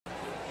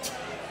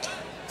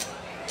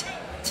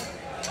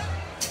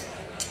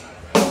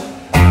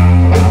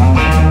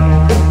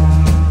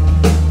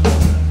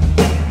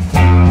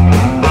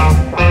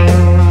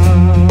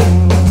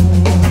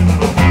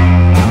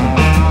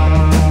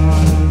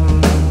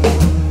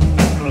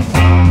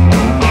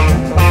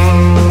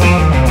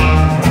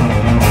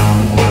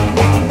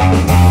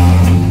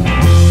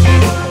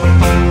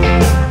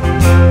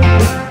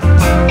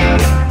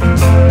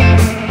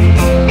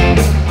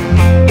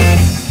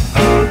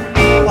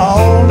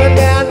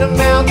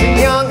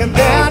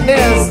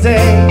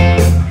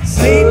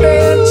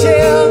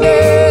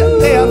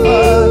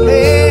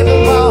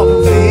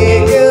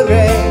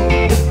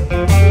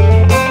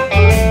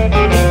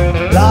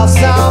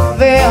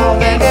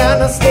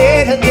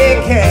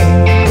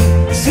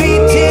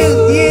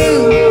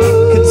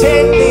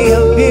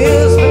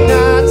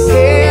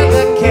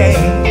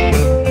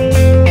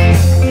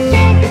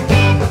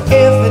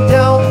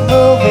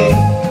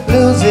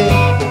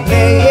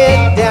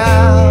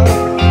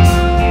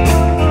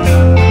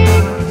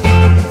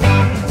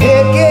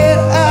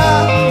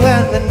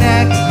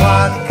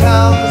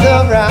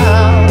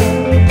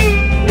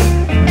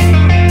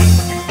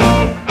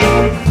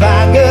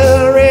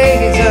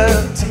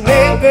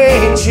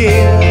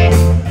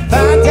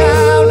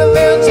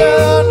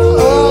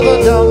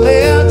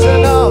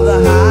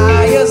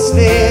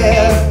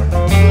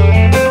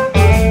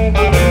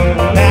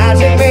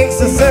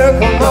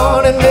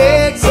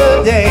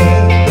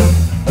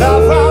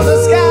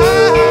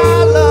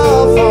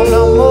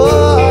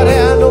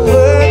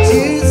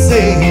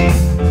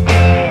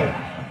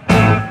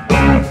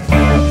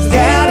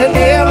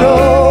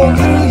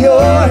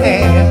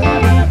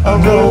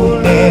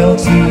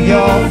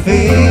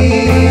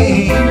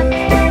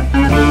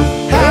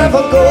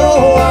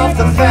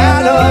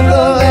fat of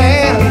the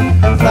land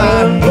and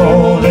find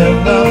gold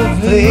in the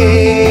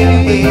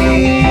fleece.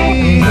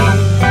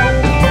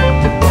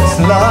 This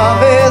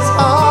love is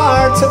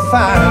hard to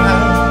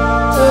find.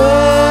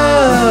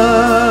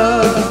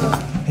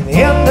 And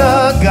in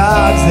the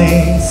gods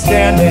they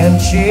stand and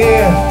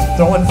cheer,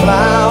 throwing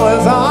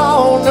flowers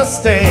on the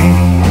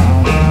stage.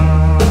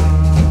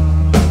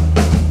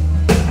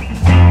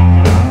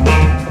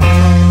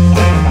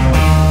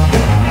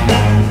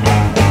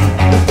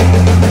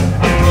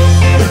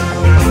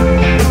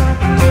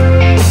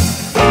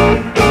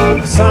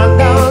 Sun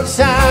don't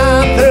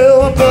shine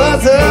through a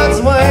buzzard's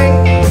wing.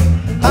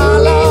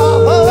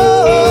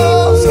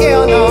 Hollow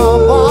skin on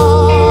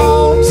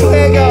bone,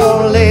 twig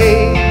or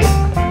leaf.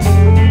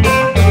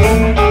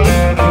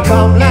 You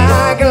come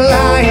like a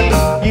lion,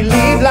 you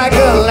leave like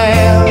a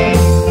lamb.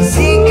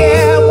 Seek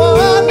and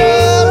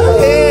wonder,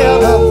 hear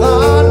the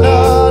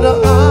thunder to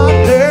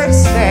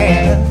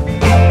understand.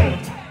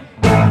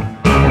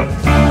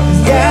 Is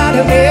that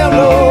an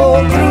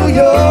arrow through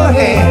your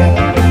hand,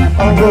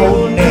 a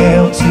road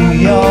nail to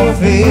your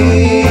feet?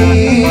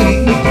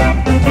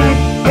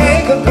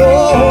 Make a go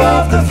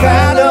off the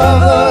fat of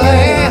the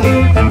land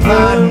and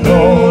find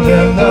gold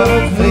in the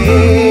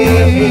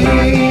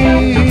fleece.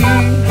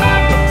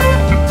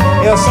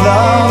 Yes,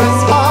 love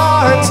is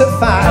hard to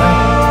find.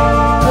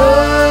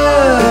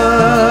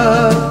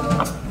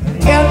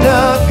 In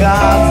the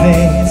gods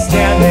they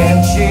stand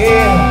and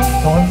cheer,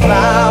 throwing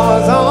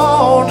flowers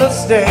on the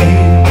stage.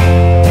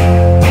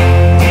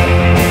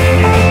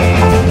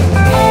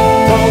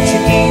 Won't you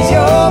ease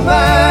your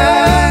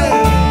mind?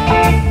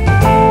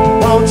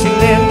 Won't you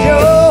lend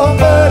your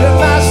burden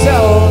my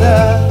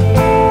shoulder?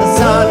 The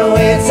sun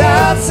waits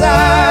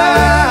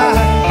outside,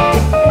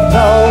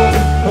 blow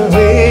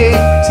away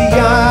to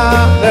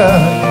yonder.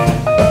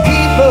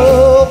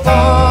 People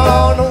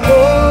born to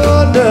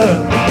wonder.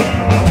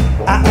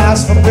 I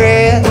asked for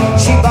bread,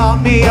 she bought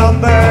me a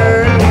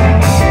bird.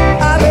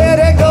 I let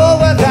it go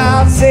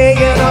without saying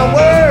a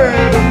word.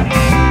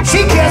 She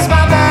kissed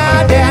my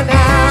mind and I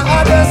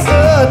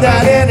understood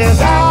that it is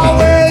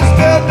always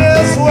been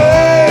this way.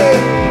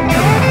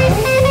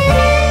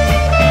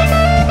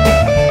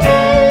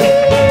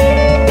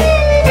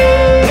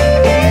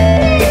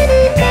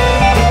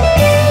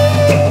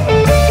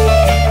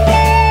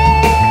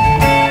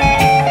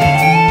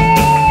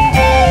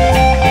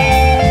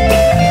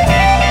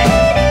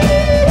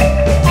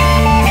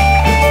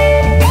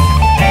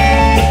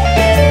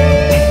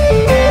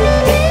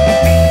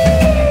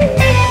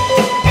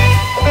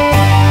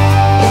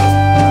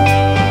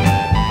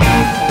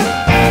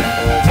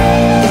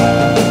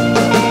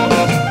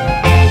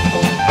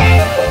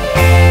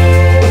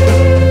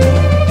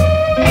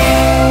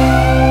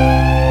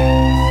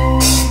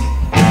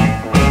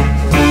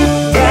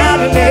 Got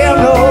an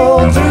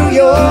arrow through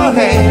your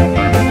hand,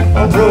 a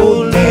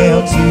road nail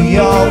to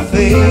your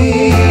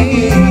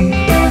feet.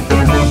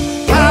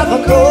 Have a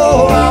go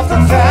off the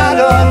fat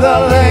of the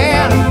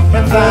land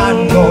and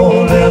find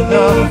gold in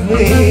the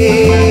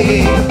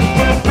fleece.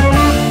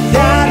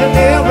 Got an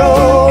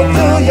arrow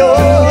through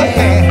your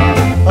hand,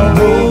 a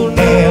road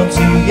nail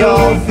to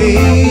your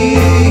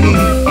feet.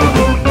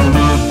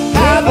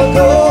 Have a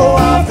go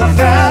off the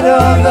fat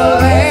of the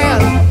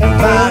land and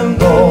find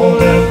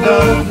gold in the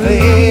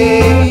fleece.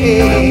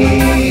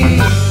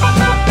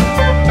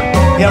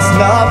 Yes,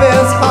 love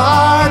is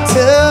hard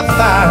to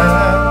find.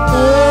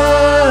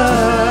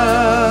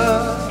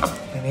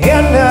 And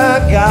in the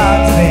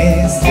gods they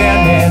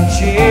stand and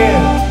cheer,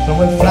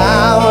 throwing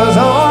flowers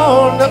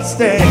on the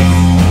stage.